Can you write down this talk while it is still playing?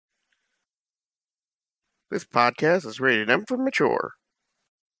This podcast is rated M for mature.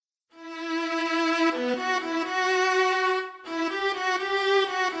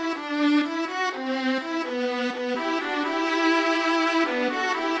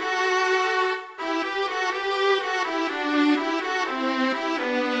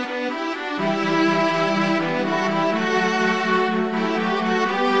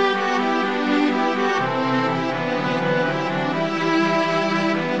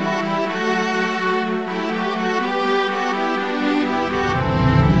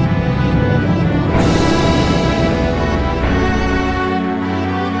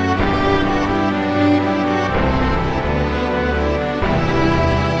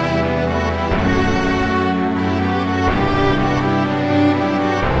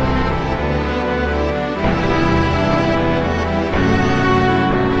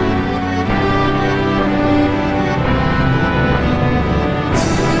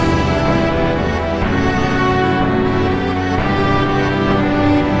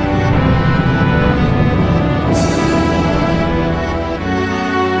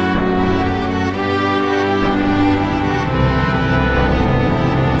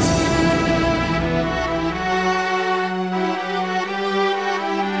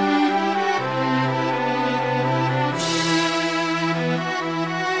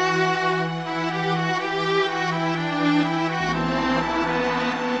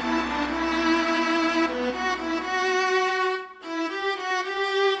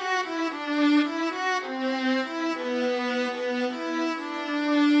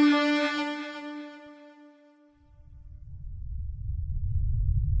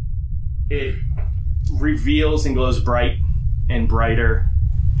 It reveals and glows bright and brighter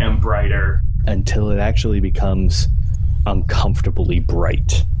and brighter until it actually becomes uncomfortably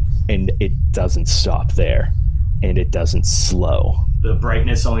bright, and it doesn't stop there, and it doesn't slow. The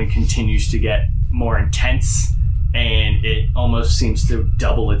brightness only continues to get more intense, and it almost seems to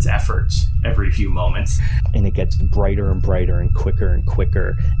double its efforts every few moments. And it gets brighter and brighter and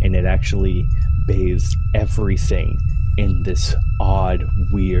quicker, and it actually bathes everything in this odd,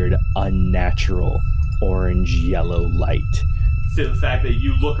 weird, unnatural orange-yellow light. To the fact that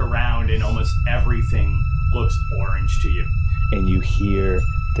you look around and almost everything looks orange to you. And you hear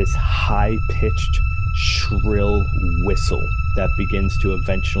this high-pitched, shrill whistle that begins to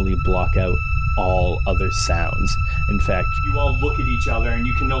eventually block out all other sounds. In fact, you all look at each other and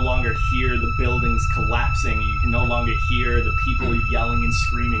you can no longer hear the buildings collapsing. You can no longer hear the people yelling and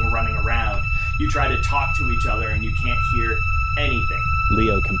screaming, running around. You try to talk to each other and you can't hear anything.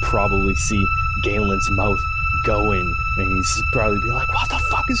 Leo can probably see Galen's mouth going, and he's probably be like, what the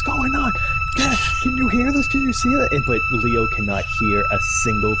fuck is going on? Can you hear this? Can you see it? But Leo cannot hear a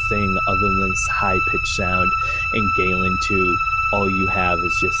single thing other than this high-pitched sound. And Galen, too, all you have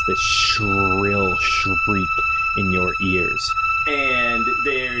is just this shrill shriek in your ears. And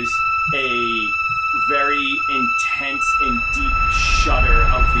there's a very intense and deep shudder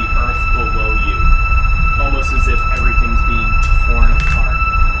of the earth below you. Almost as if everything's being torn apart.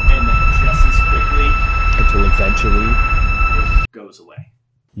 And then just as quickly, until eventually it goes away.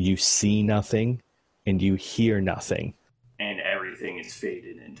 You see nothing, and you hear nothing. And everything is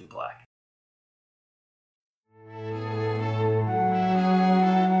faded into black.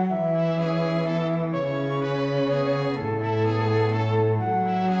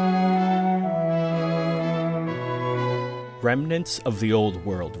 Remnants of the old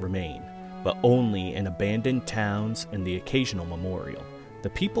world remain, but only in abandoned towns and the occasional memorial. The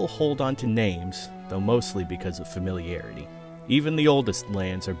people hold on to names, though mostly because of familiarity. Even the oldest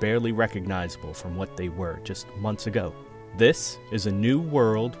lands are barely recognizable from what they were just months ago. This is a new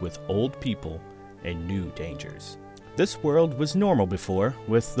world with old people and new dangers. This world was normal before,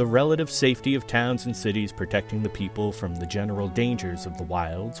 with the relative safety of towns and cities protecting the people from the general dangers of the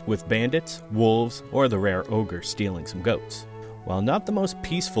wilds, with bandits, wolves, or the rare ogre stealing some goats. While not the most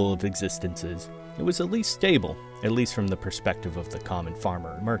peaceful of existences, it was at least stable, at least from the perspective of the common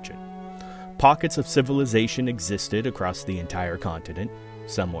farmer and merchant. Pockets of civilization existed across the entire continent,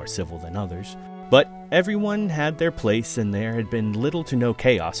 some more civil than others, but everyone had their place and there had been little to no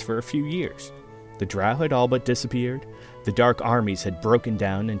chaos for a few years. The drow had all but disappeared, the dark armies had broken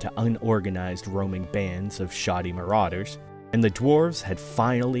down into unorganized roaming bands of shoddy marauders, and the dwarves had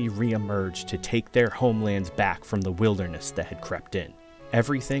finally re-emerged to take their homelands back from the wilderness that had crept in.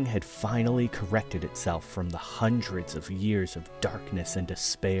 Everything had finally corrected itself from the hundreds of years of darkness and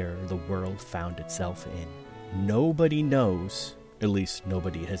despair the world found itself in. Nobody knows, at least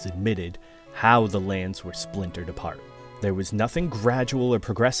nobody has admitted, how the lands were splintered apart. There was nothing gradual or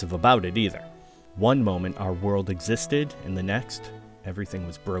progressive about it either. One moment our world existed, and the next, everything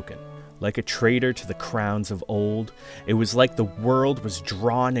was broken. Like a traitor to the crowns of old, it was like the world was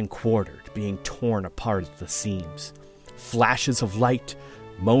drawn and quartered, being torn apart at the seams. Flashes of light,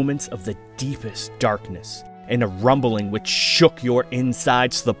 moments of the deepest darkness, and a rumbling which shook your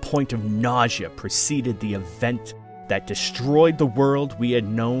insides to the point of nausea preceded the event that destroyed the world we had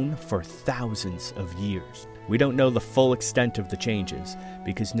known for thousands of years. We don't know the full extent of the changes,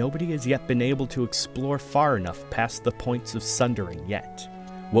 because nobody has yet been able to explore far enough past the points of sundering yet.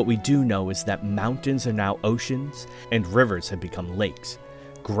 What we do know is that mountains are now oceans, and rivers have become lakes.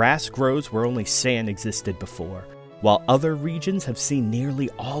 Grass grows where only sand existed before, while other regions have seen nearly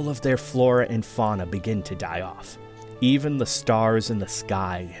all of their flora and fauna begin to die off. Even the stars in the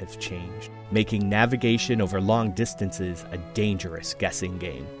sky have changed, making navigation over long distances a dangerous guessing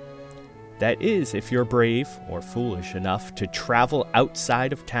game. That is, if you're brave or foolish enough to travel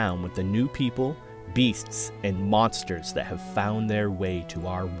outside of town with the new people, beasts, and monsters that have found their way to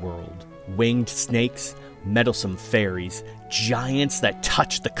our world. Winged snakes, meddlesome fairies, giants that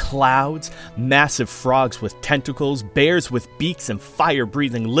touch the clouds, massive frogs with tentacles, bears with beaks, and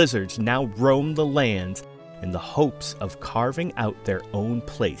fire-breathing lizards now roam the lands in the hopes of carving out their own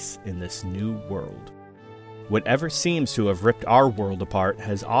place in this new world. Whatever seems to have ripped our world apart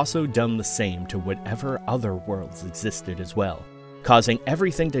has also done the same to whatever other worlds existed as well, causing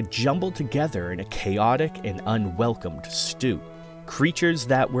everything to jumble together in a chaotic and unwelcomed stew. Creatures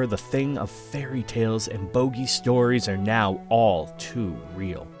that were the thing of fairy tales and bogey stories are now all too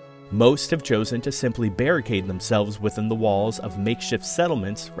real. Most have chosen to simply barricade themselves within the walls of makeshift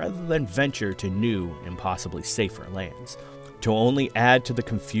settlements rather than venture to new and possibly safer lands. To only add to the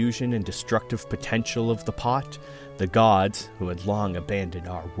confusion and destructive potential of the pot, the gods, who had long abandoned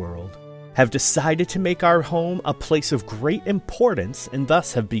our world, have decided to make our home a place of great importance and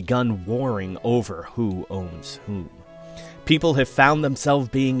thus have begun warring over who owns whom. People have found themselves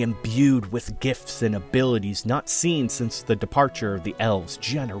being imbued with gifts and abilities not seen since the departure of the elves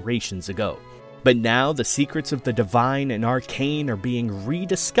generations ago. But now the secrets of the divine and arcane are being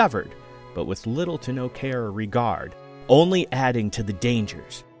rediscovered, but with little to no care or regard, only adding to the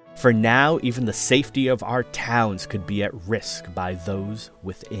dangers. For now, even the safety of our towns could be at risk by those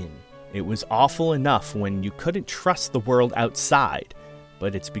within. It was awful enough when you couldn't trust the world outside,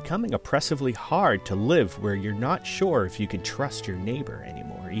 but it's becoming oppressively hard to live where you're not sure if you can trust your neighbor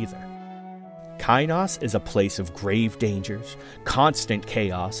anymore either. Kainos is a place of grave dangers, constant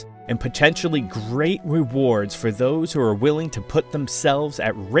chaos, and potentially great rewards for those who are willing to put themselves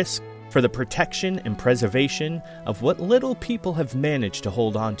at risk for the protection and preservation of what little people have managed to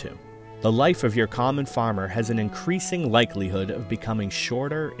hold on to. The life of your common farmer has an increasing likelihood of becoming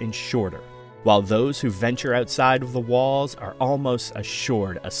shorter and shorter, while those who venture outside of the walls are almost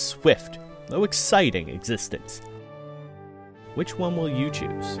assured a swift, though exciting, existence. Which one will you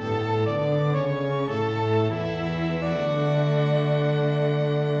choose?